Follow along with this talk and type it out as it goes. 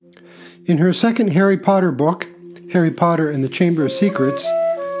In her second Harry Potter book, Harry Potter and the Chamber of Secrets,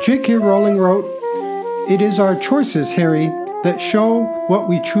 J.K. Rowling wrote, "It is our choices, Harry, that show what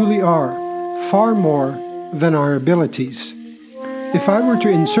we truly are, far more than our abilities." If I were to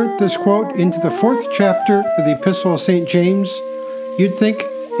insert this quote into the 4th chapter of the Epistle of St. James, you'd think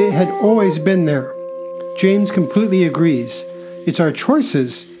it had always been there. James completely agrees. It's our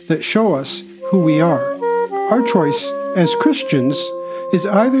choices that show us who we are. Our choice as Christians is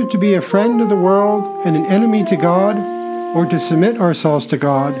either to be a friend of the world and an enemy to God, or to submit ourselves to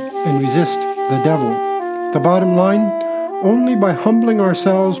God and resist the devil. The bottom line, only by humbling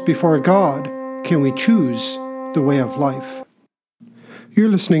ourselves before God can we choose the way of life. You're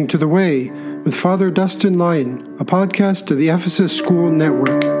listening to The Way with Father Dustin Lyon, a podcast of the Ephesus School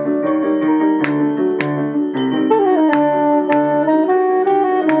Network.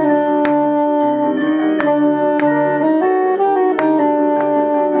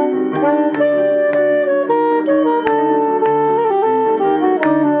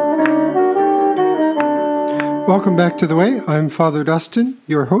 Welcome back to The Way. I'm Father Dustin,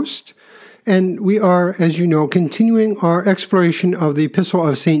 your host, and we are, as you know, continuing our exploration of the Epistle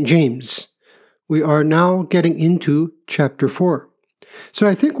of St. James. We are now getting into chapter 4. So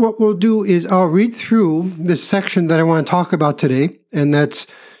I think what we'll do is I'll read through this section that I want to talk about today, and that's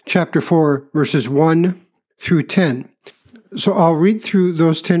chapter 4, verses 1 through 10. So I'll read through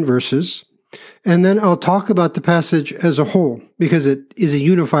those 10 verses, and then I'll talk about the passage as a whole, because it is a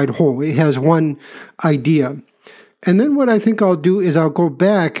unified whole. It has one idea. And then what I think I'll do is I'll go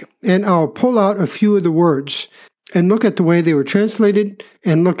back and I'll pull out a few of the words and look at the way they were translated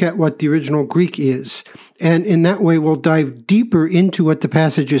and look at what the original Greek is. And in that way, we'll dive deeper into what the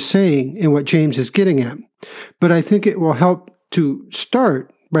passage is saying and what James is getting at. But I think it will help to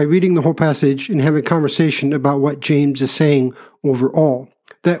start by reading the whole passage and having a conversation about what James is saying overall.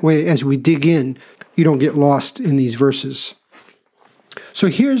 That way, as we dig in, you don't get lost in these verses. So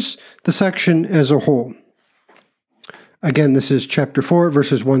here's the section as a whole. Again, this is chapter 4,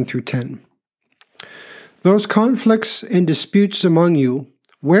 verses 1 through 10. Those conflicts and disputes among you,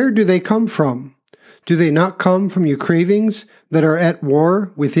 where do they come from? Do they not come from your cravings that are at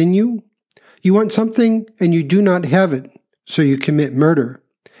war within you? You want something and you do not have it, so you commit murder.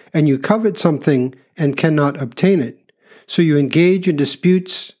 And you covet something and cannot obtain it, so you engage in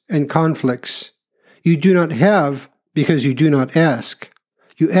disputes and conflicts. You do not have because you do not ask.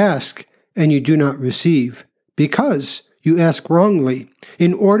 You ask and you do not receive, because you ask wrongly,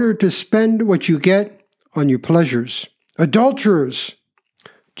 in order to spend what you get on your pleasures. Adulterers!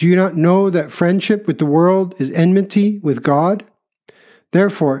 Do you not know that friendship with the world is enmity with God?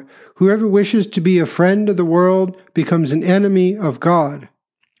 Therefore, whoever wishes to be a friend of the world becomes an enemy of God.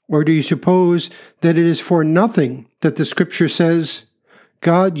 Or do you suppose that it is for nothing that the Scripture says,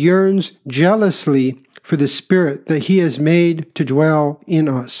 God yearns jealously for the Spirit that He has made to dwell in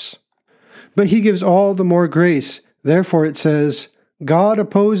us? But He gives all the more grace. Therefore it says, God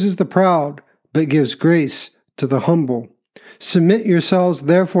opposes the proud, but gives grace to the humble. Submit yourselves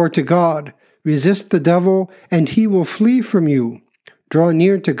therefore to God. Resist the devil, and he will flee from you. Draw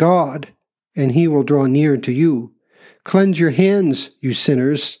near to God, and he will draw near to you. Cleanse your hands, you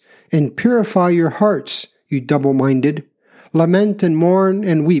sinners, and purify your hearts, you double-minded. Lament and mourn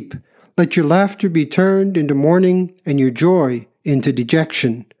and weep. Let your laughter be turned into mourning, and your joy into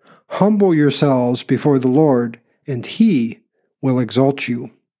dejection. Humble yourselves before the Lord, and He will exalt you.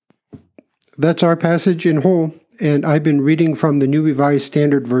 That's our passage in whole, and I've been reading from the New Revised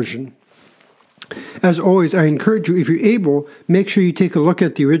Standard Version. As always, I encourage you, if you're able, make sure you take a look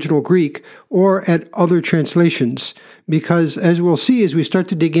at the original Greek or at other translations, because as we'll see as we start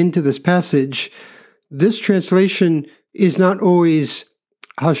to dig into this passage, this translation is not always,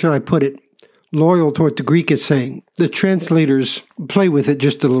 how should I put it, loyal to what the Greek is saying. The translators play with it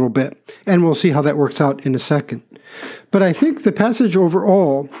just a little bit, and we'll see how that works out in a second. But I think the passage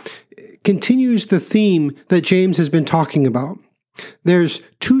overall continues the theme that James has been talking about. There's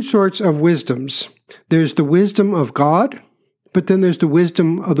two sorts of wisdoms. There's the wisdom of God, but then there's the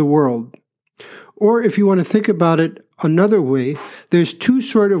wisdom of the world. Or if you want to think about it another way, there's two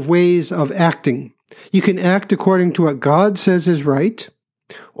sort of ways of acting. You can act according to what God says is right,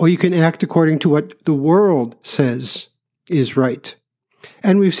 or you can act according to what the world says is right.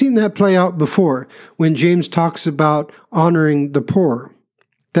 And we've seen that play out before when James talks about honoring the poor.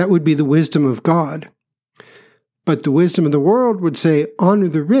 That would be the wisdom of God. But the wisdom of the world would say, honor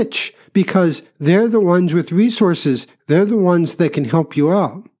the rich, because they're the ones with resources. They're the ones that can help you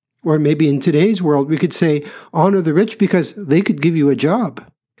out. Or maybe in today's world, we could say, honor the rich because they could give you a job.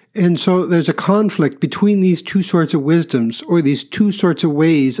 And so there's a conflict between these two sorts of wisdoms, or these two sorts of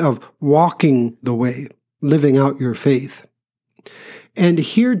ways of walking the way, living out your faith. And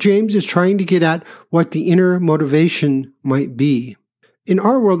here James is trying to get at what the inner motivation might be. In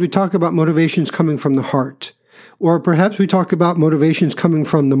our world, we talk about motivations coming from the heart, or perhaps we talk about motivations coming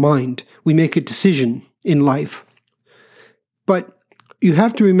from the mind. We make a decision in life. But you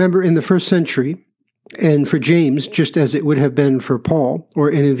have to remember, in the first century, and for James, just as it would have been for Paul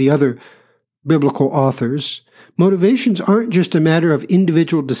or any of the other biblical authors, motivations aren't just a matter of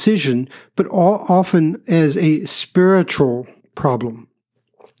individual decision, but often as a spiritual problem.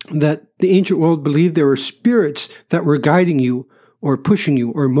 That the ancient world believed there were spirits that were guiding you or pushing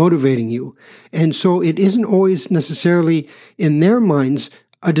you or motivating you. And so it isn't always necessarily, in their minds,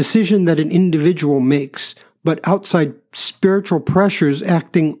 a decision that an individual makes, but outside spiritual pressures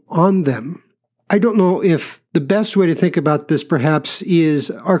acting on them. I don't know if the best way to think about this perhaps is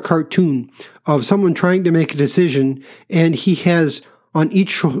our cartoon of someone trying to make a decision, and he has on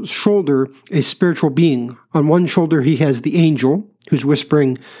each shoulder a spiritual being. On one shoulder he has the angel, who's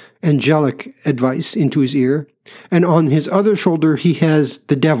whispering angelic advice into his ear, and on his other shoulder he has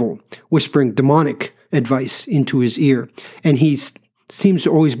the devil, whispering demonic advice into his ear, and he seems to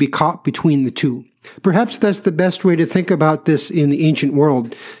always be caught between the two. Perhaps that's the best way to think about this in the ancient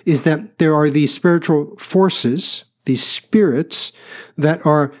world, is that there are these spiritual forces, these spirits, that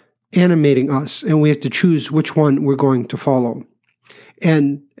are animating us, and we have to choose which one we're going to follow.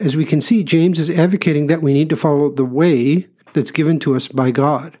 And as we can see, James is advocating that we need to follow the way that's given to us by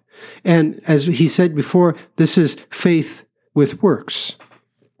God. And as he said before, this is faith with works.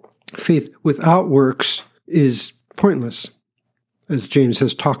 Faith without works is pointless, as James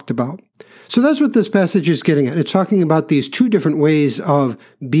has talked about. So that's what this passage is getting at. It's talking about these two different ways of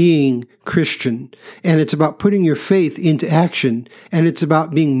being Christian, and it's about putting your faith into action, and it's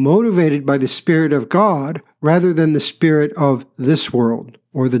about being motivated by the Spirit of God rather than the spirit of this world,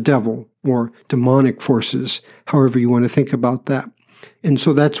 or the devil, or demonic forces, however you want to think about that. And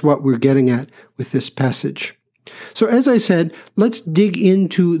so that's what we're getting at with this passage. So as I said, let's dig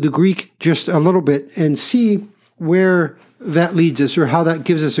into the Greek just a little bit and see where that leads us, or how that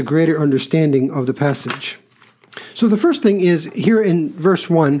gives us a greater understanding of the passage. So the first thing is, here in verse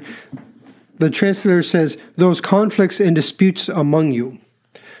 1, the translator says, those conflicts and disputes among you.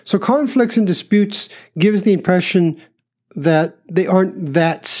 So conflicts and disputes gives the impression that they aren't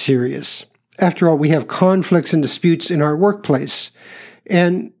that serious. After all, we have conflicts and disputes in our workplace,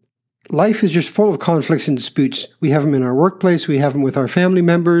 and life is just full of conflicts and disputes. We have them in our workplace, we have them with our family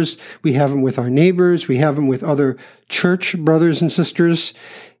members, we have them with our neighbors, we have them with other church brothers and sisters,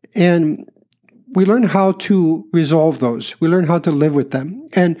 and we learn how to resolve those. We learn how to live with them.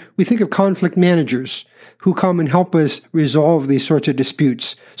 And we think of conflict managers who come and help us resolve these sorts of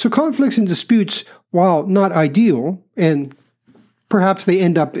disputes. So conflicts and disputes, while not ideal, and perhaps they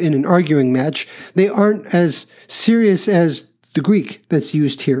end up in an arguing match, they aren't as serious as the Greek that's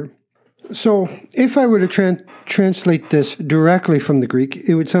used here. So if I were to translate this directly from the Greek,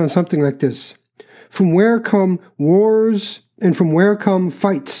 it would sound something like this. From where come wars, and from where come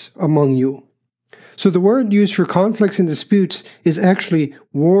fights among you? So the word used for conflicts and disputes is actually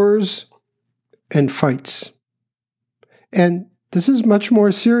wars and fights. And this is much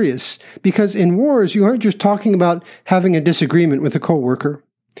more serious, because in wars, you aren't just talking about having a disagreement with a coworker,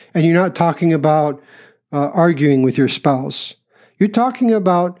 and you're not talking about arguing with your spouse. You're talking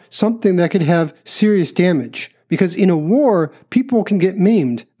about something that could have serious damage, because in a war, people can get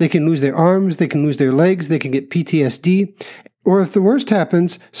maimed. They can lose their arms, they can lose their legs, they can get PTSD, or if the worst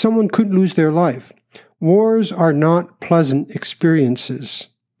happens, someone could lose their life. Wars are not pleasant experiences.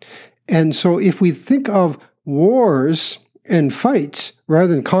 And so if we think of wars and fights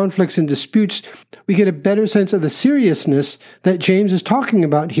rather than conflicts and disputes, we get a better sense of the seriousness that James is talking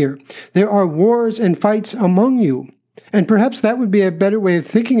about here. There are wars and fights among you. And perhaps that would be a better way of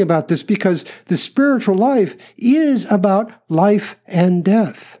thinking about this, because the spiritual life is about life and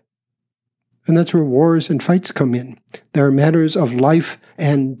death. And that's where wars and fights come in. There are matters of life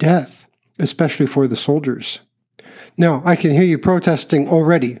and death, especially for the soldiers. Now, I can hear you protesting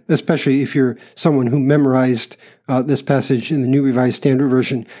already, especially if you're someone who memorized this passage in the New Revised Standard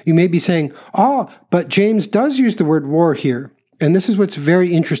Version. You may be saying, but James does use the word war here. And this is what's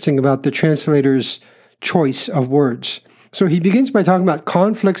very interesting about the translator's choice of words. So he begins by talking about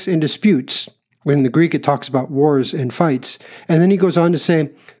conflicts and disputes. When in the Greek it talks about wars and fights. And then he goes on to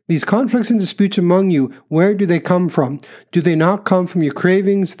say, these conflicts and disputes among you, where do they come from? Do they not come from your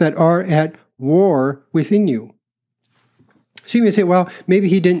cravings that are at war within you? So you may say, well, maybe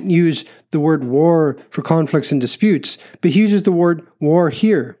he didn't use the word war for conflicts and disputes, but he uses the word war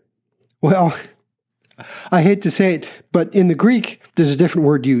here. Well, I hate to say it, but in the Greek, there's a different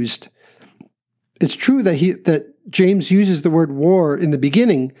word used. It's true that James uses the word war in the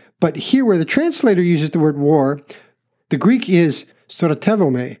beginning, but here where the translator uses the word war, the Greek is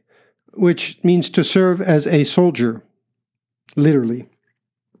stratevome, which means to serve as a soldier, literally.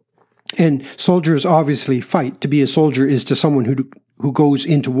 And soldiers obviously fight. To be a soldier is to someone who goes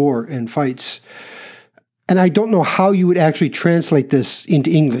into war and fights. And I don't know how you would actually translate this into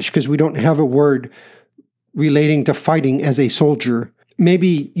English, because we don't have a word relating to fighting as a soldier.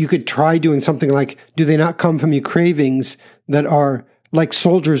 Maybe you could try doing something like, do they not come from your cravings that are like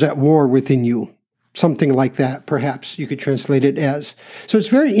soldiers at war within you? Something like that, perhaps you could translate it as. So it's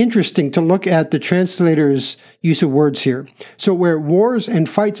very interesting to look at the translator's use of words here. So where wars and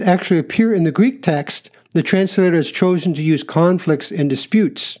fights actually appear in the Greek text, the translator has chosen to use conflicts and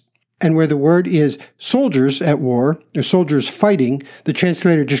disputes. And where the word is soldiers at war, or soldiers fighting, the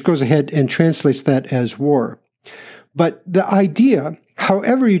translator just goes ahead and translates that as war. But the idea,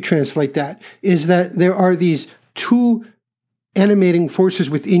 however you translate that, is that there are these two animating forces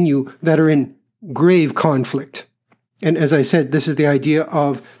within you that are in grave conflict. And as I said, this is the idea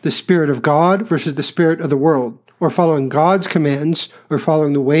of the Spirit of God versus the spirit of the world, or following God's commands or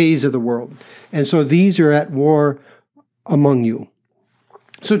following the ways of the world. And so these are at war among you.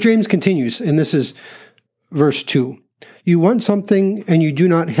 So James continues, and this is verse 2. You want something and you do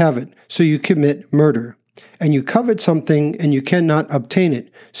not have it, so you commit murder. And you covet something and you cannot obtain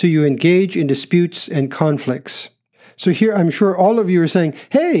it, so you engage in disputes and conflicts. So here I'm sure all of you are saying,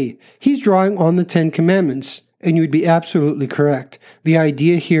 hey, he's drawing on the Ten Commandments, and you'd be absolutely correct. The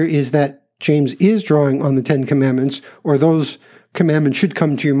idea here is that James is drawing on the Ten Commandments, or those commandments should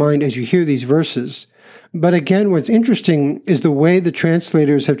come to your mind as you hear these verses. But again, what's interesting is the way the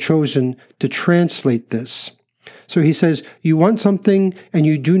translators have chosen to translate this. So he says, you want something and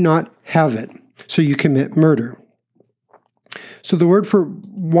you do not have it, so you commit murder. So the word for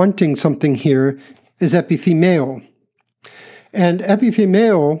wanting something here is epithemeo. And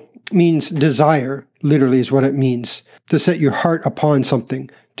epithemeo means desire, literally is what it means. To set your heart upon something,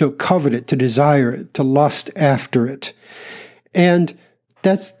 to covet it, to desire it, to lust after it. And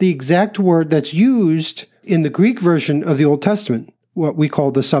that's the exact word that's used in the Greek version of the Old Testament, what we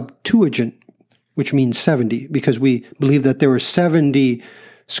call the Septuagint, which means 70, because we believe that there were 70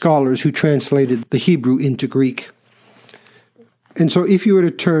 scholars who translated the Hebrew into Greek. And so if you were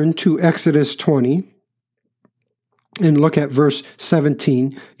to turn to Exodus 20 and look at verse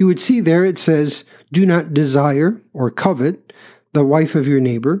 17, you would see there it says, do not desire or covet the wife of your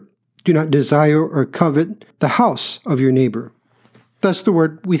neighbor. Do not desire or covet the house of your neighbor. That's the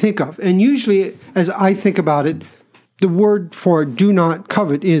word we think of. And usually, as I think about it, the word for do not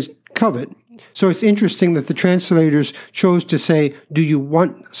covet is covet. So it's interesting that the translators chose to say, do you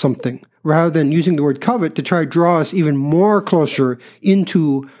want something, rather than using the word covet to try to draw us even more closer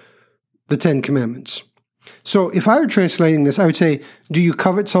into the Ten Commandments. So if I were translating this, I would say, do you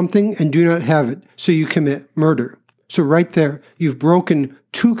covet something and do not have it, so you commit murder. So right there, you've broken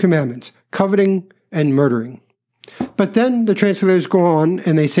two commandments, coveting and murdering. But then the translators go on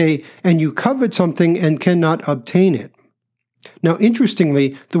and they say, and you covet something and cannot obtain it. Now,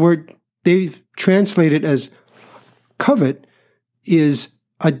 interestingly, the word they've translated as covet is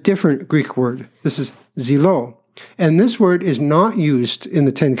a different Greek word. This is zelo. And this word is not used in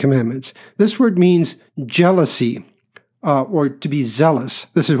the Ten Commandments. This word means jealousy, or to be zealous.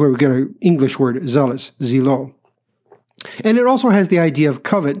 This is where we get our English word zealous, zelo. And it also has the idea of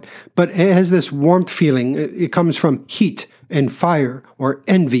covet, but it has this warmth feeling. It comes from heat and fire or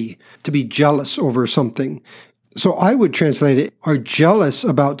envy, to be jealous over something. So I would translate it, are jealous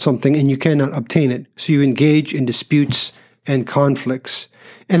about something and you cannot obtain it. So you engage in disputes and conflicts.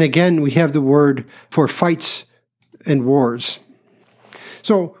 And again, we have the word for fights and wars.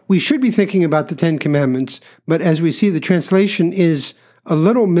 So we should be thinking about the Ten Commandments, but as we see, the translation is a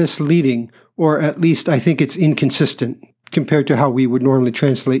little misleading, or at least I think it's inconsistent compared to how we would normally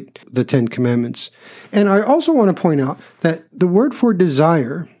translate the Ten Commandments. And I also want to point out that the word for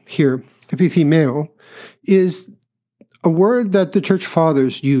desire here, epithemeo, is a word that the church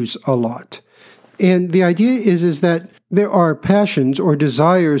fathers use a lot. And the idea is that there are passions or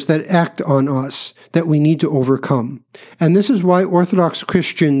desires that act on us that we need to overcome. And this is why Orthodox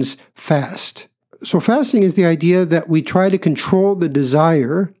Christians fast. So fasting is the idea that we try to control the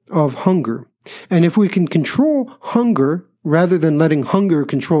desire of hunger. And if we can control hunger rather than letting hunger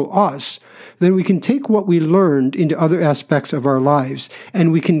control us, then we can take what we learned into other aspects of our lives,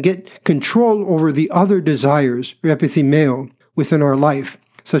 and we can get control over the other desires, epithemeo, within our life,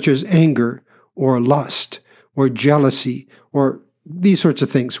 such as anger or lust or jealousy or these sorts of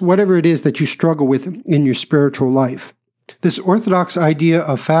things, whatever it is that you struggle with in your spiritual life. This orthodox idea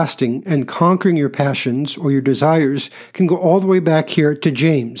of fasting and conquering your passions or your desires can go all the way back here to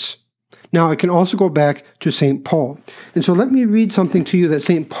James. Now, it can also go back to St. Paul. And so let me read something to you that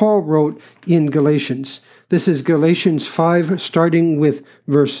St. Paul wrote in Galatians. This is Galatians 5, starting with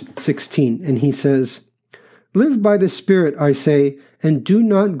verse 16. And he says, "Live by the Spirit, I say, and do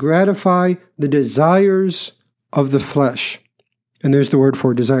not gratify the desires of the flesh." And there's the word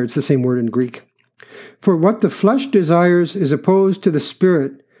for desire. It's the same word in Greek. "For what the flesh desires is opposed to the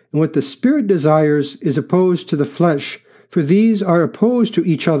Spirit, and what the Spirit desires is opposed to the flesh. For these are opposed to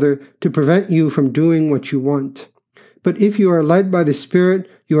each other to prevent you from doing what you want. But if you are led by the Spirit,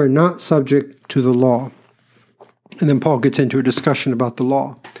 you are not subject to the law." And then Paul gets into a discussion about the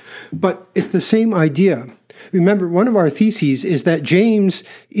law. But it's the same idea. Remember, one of our theses is that James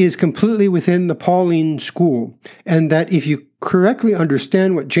is completely within the Pauline school, and that if you correctly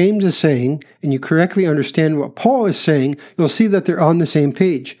understand what James is saying, and you correctly understand what Paul is saying, you'll see that they're on the same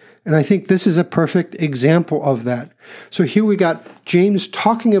page. And I think this is a perfect example of that. So here we got James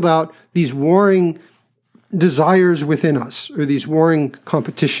talking about these warring desires within us, or these warring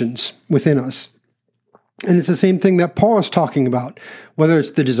competitions within us. And it's the same thing that Paul is talking about, whether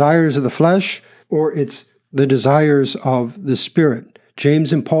it's the desires of the flesh or it's the desires of the Spirit.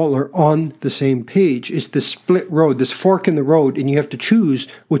 James and Paul are on the same page. It's this split road, this fork in the road, and you have to choose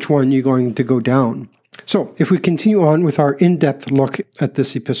which one you're going to go down. So, if we continue on with our in-depth look at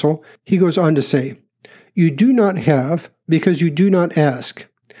this epistle, he goes on to say, "You do not have because you do not ask.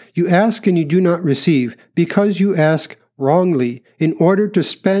 You ask and you do not receive because you ask wrongly in order to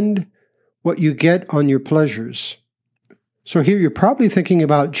spend what you get on your pleasures." So here you're probably thinking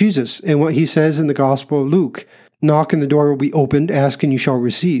about Jesus and what he says in the Gospel of Luke. "Knock and the door will be opened, ask and you shall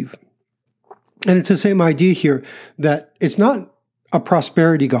receive." And it's the same idea here, that it's not a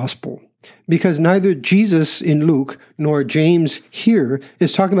prosperity gospel, because neither Jesus in Luke nor James here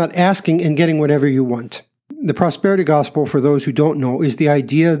is talking about asking and getting whatever you want. The prosperity gospel, for those who don't know, is the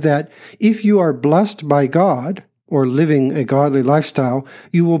idea that if you are blessed by God or living a godly lifestyle,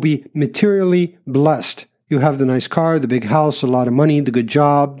 you will be materially blessed. You have the nice car, the big house, a lot of money, the good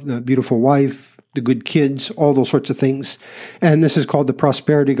job, the beautiful wife, the good kids, all those sorts of things. And this is called the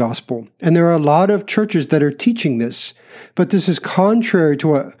prosperity gospel. And there are a lot of churches that are teaching this, but this is contrary to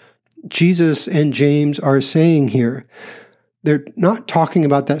what Jesus and James are saying here. They're not talking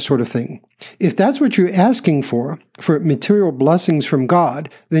about that sort of thing. If that's what you're asking for material blessings from God,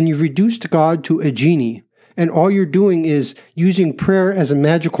 then you've reduced God to a genie. And all you're doing is using prayer as a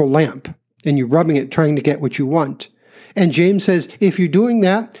magical lamp, and you're rubbing it trying to get what you want. And James says, if you're doing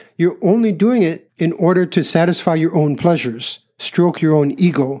that, you're only doing it in order to satisfy your own pleasures, stroke your own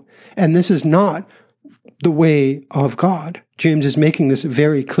ego. And this is not the way of God. James is making this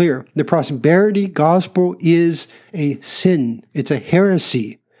very clear. The prosperity gospel is a sin. It's a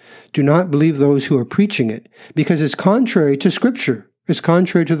heresy. Do not believe those who are preaching it, because it's contrary to Scripture. It's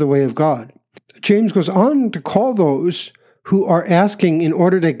contrary to the way of God. James goes on to call those who are asking in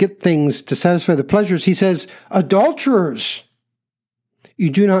order to get things to satisfy the pleasures, he says, adulterers.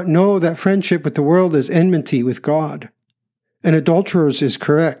 You do not know that friendship with the world is enmity with God. And adulterers is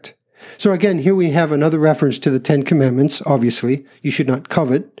correct. So again, here we have another reference to the 10 Commandments, obviously. You should not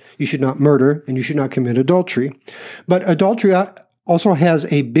covet, you should not murder, and you should not commit adultery. But adultery also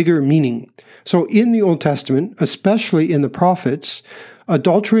has a bigger meaning. So in the Old Testament, especially in the prophets,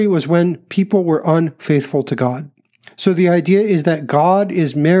 adultery was when people were unfaithful to God. So the idea is that God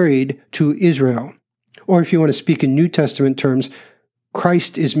is married to Israel. Or if you want to speak in New Testament terms,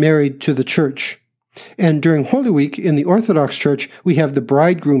 Christ is married to the church. And during Holy Week in the Orthodox Church, we have the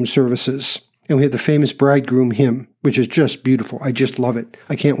bridegroom services. And we have the famous bridegroom hymn, which is just beautiful. I just love it.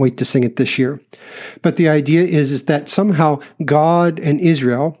 I can't wait to sing it this year. But the idea is that somehow God and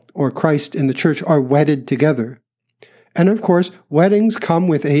Israel, or Christ and the church, are wedded together. And of course, weddings come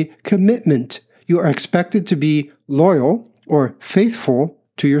with a commitment. You are expected to be loyal or faithful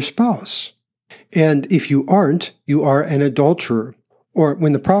to your spouse. And if you aren't, you are an adulterer. Or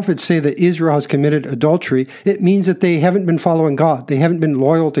when the prophets say that Israel has committed adultery, it means that they haven't been following God. They haven't been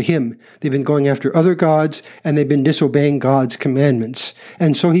loyal to Him. They've been going after other gods, and they've been disobeying God's commandments.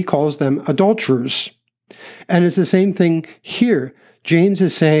 And so he calls them adulterers. And it's the same thing here. James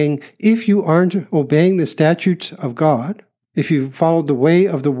is saying, if you aren't obeying the statutes of God, if you've followed the way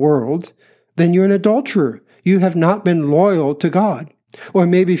of the world, then you're an adulterer. You have not been loyal to God. Or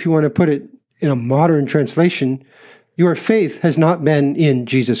maybe if you want to put it in a modern translation, your faith has not been in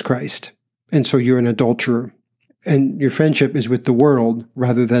Jesus Christ. And so you're an adulterer. And your friendship is with the world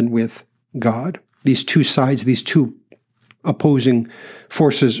rather than with God. These two sides, these two opposing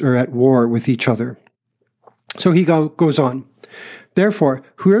forces are at war with each other. So he goes on. Therefore,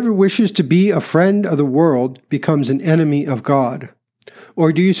 whoever wishes to be a friend of the world becomes an enemy of God.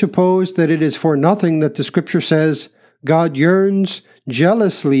 Or do you suppose that it is for nothing that the Scripture says, God yearns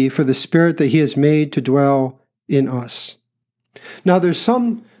jealously for the Spirit that He has made to dwell in us? Now, there's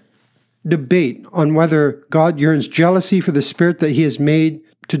some debate on whether God yearns jealousy for the Spirit that He has made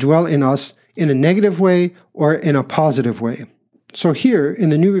to dwell in us in a negative way or in a positive way. So here, in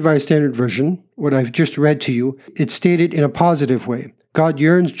the New Revised Standard Version, what I've just read to you, it's stated in a positive way. God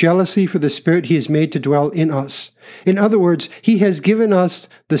yearns jealously for the Spirit He has made to dwell in us. In other words, He has given us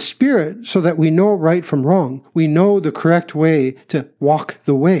the Spirit so that we know right from wrong. We know the correct way to walk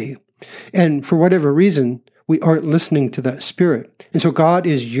the way. And for whatever reason, we aren't listening to that Spirit. And so God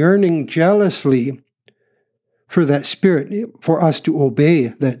is yearning jealously for that Spirit, for us to obey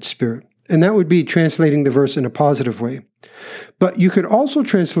that Spirit. And that would be translating the verse in a positive way. But you could also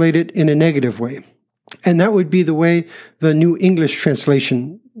translate it in a negative way. And that would be the way the New English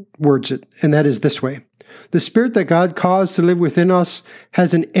translation words it. And that is this way. The Spirit that God caused to live within us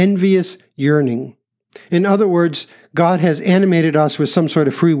has an envious yearning. In other words, God has animated us with some sort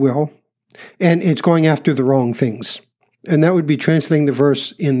of free will, and it's going after the wrong things. And that would be translating the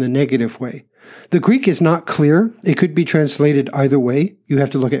verse in the negative way. The Greek is not clear. It could be translated either way. You have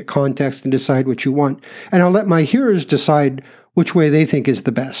to look at context and decide what you want. And I'll let my hearers decide which way they think is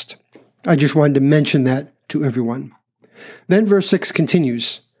the best. I just wanted to mention that to everyone. Then verse 6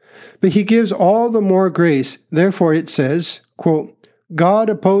 continues. But He gives all the more grace. Therefore it says, quote, God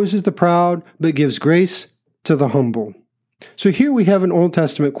opposes the proud, but gives grace to the humble. So here we have an Old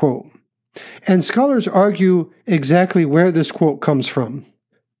Testament quote. And scholars argue exactly where this quote comes from.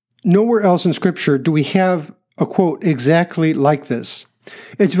 Nowhere else in Scripture do we have a quote exactly like this.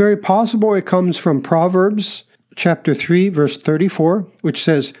 It's very possible it comes from Proverbs chapter 3, verse 34, which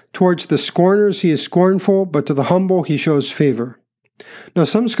says, towards the scorners he is scornful, but to the humble he shows favor. Now,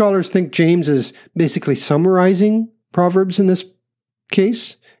 some scholars think James is basically summarizing Proverbs in this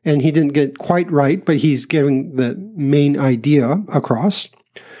case, and he didn't get quite right, but he's getting the main idea across,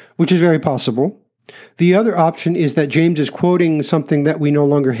 which is very possible. The other option is that James is quoting something that we no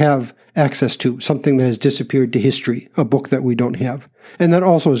longer have access to, something that has disappeared to history, a book that we don't have. And that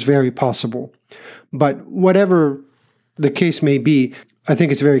also is very possible. But whatever the case may be, I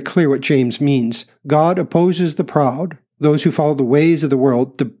think it's very clear what James means. God opposes the proud, those who follow the ways of the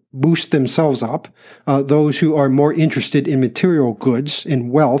world to boost themselves up, those who are more interested in material goods, in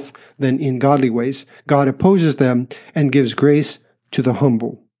wealth, than in godly ways. God opposes them and gives grace to the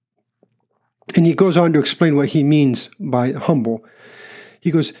humble. And he goes on to explain what he means by humble.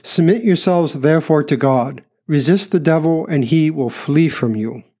 He goes, submit yourselves therefore to God. Resist the devil, and he will flee from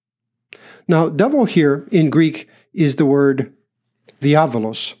you. Now, devil here in Greek is the word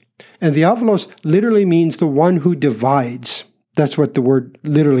diabolos. And diabolos literally means the one who divides. That's what the word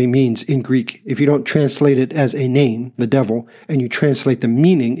literally means in Greek. If you don't translate it as a name, the devil, and you translate the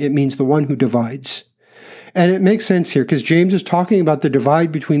meaning, it means the one who divides. And it makes sense here because James is talking about the divide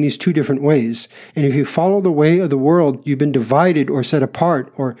between these two different ways. And if you follow the way of the world, you've been divided or set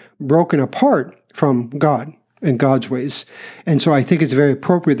apart or broken apart from God and God's ways. And so I think it's very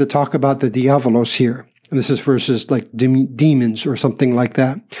appropriate to talk about the diabolos here. And this is versus like demons or something like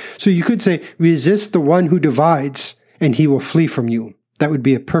that. So you could say, resist the one who divides and he will flee from you. That would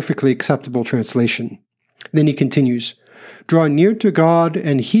be a perfectly acceptable translation. Then he continues, draw near to God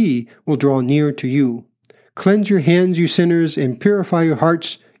and he will draw near to you. Cleanse your hands, you sinners, and purify your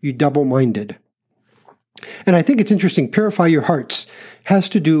hearts, you double-minded. And I think it's interesting, purify your hearts has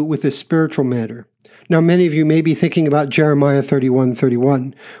to do with this spiritual matter. Now, many of you may be thinking about Jeremiah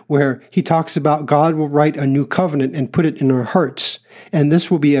 31:31, where he talks about God will write a new covenant and put it in our hearts. And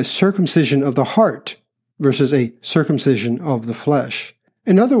this will be a circumcision of the heart versus a circumcision of the flesh.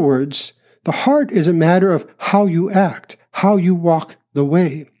 In other words, the heart is a matter of how you act, how you walk the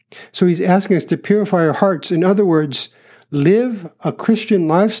way. So he's asking us to purify our hearts. In other words, live a Christian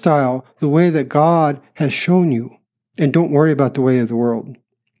lifestyle the way that God has shown you. And don't worry about the way of the world.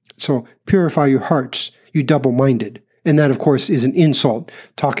 So purify your hearts, you double-minded. And that, of course, is an insult,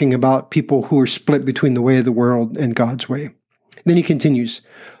 talking about people who are split between the way of the world and God's way. Then he continues,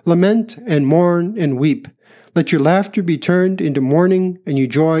 lament and mourn and weep. Let your laughter be turned into mourning and your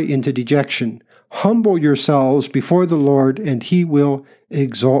joy into dejection. Humble yourselves before the Lord, and he will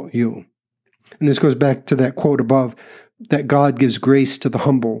exalt you. And this goes back to that quote above, that God gives grace to the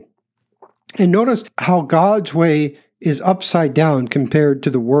humble. And notice how God's way is upside down compared to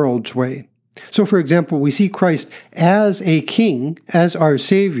the world's way. So, for example, we see Christ as a king, as our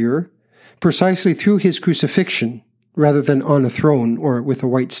Savior, precisely through his crucifixion. rather than on a throne or with a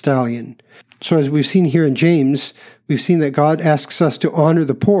white stallion. So as we've seen here in James, we've seen that God asks us to honor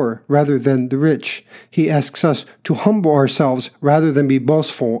the poor rather than the rich. He asks us to humble ourselves rather than be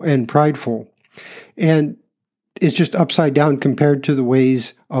boastful and prideful. And it's just upside down compared to the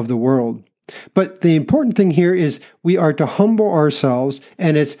ways of the world. But the important thing here is we are to humble ourselves,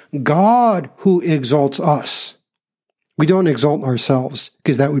 and it's God who exalts us. We don't exalt ourselves,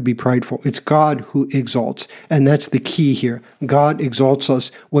 because that would be prideful. It's God who exalts, and that's the key here. God exalts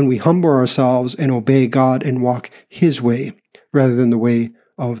us when we humble ourselves and obey God and walk His way, rather than the way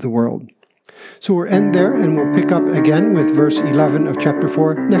of the world. So we'll end there, and we'll pick up again with verse 11 of chapter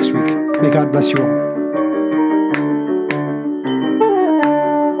 4 next week. May God bless you all.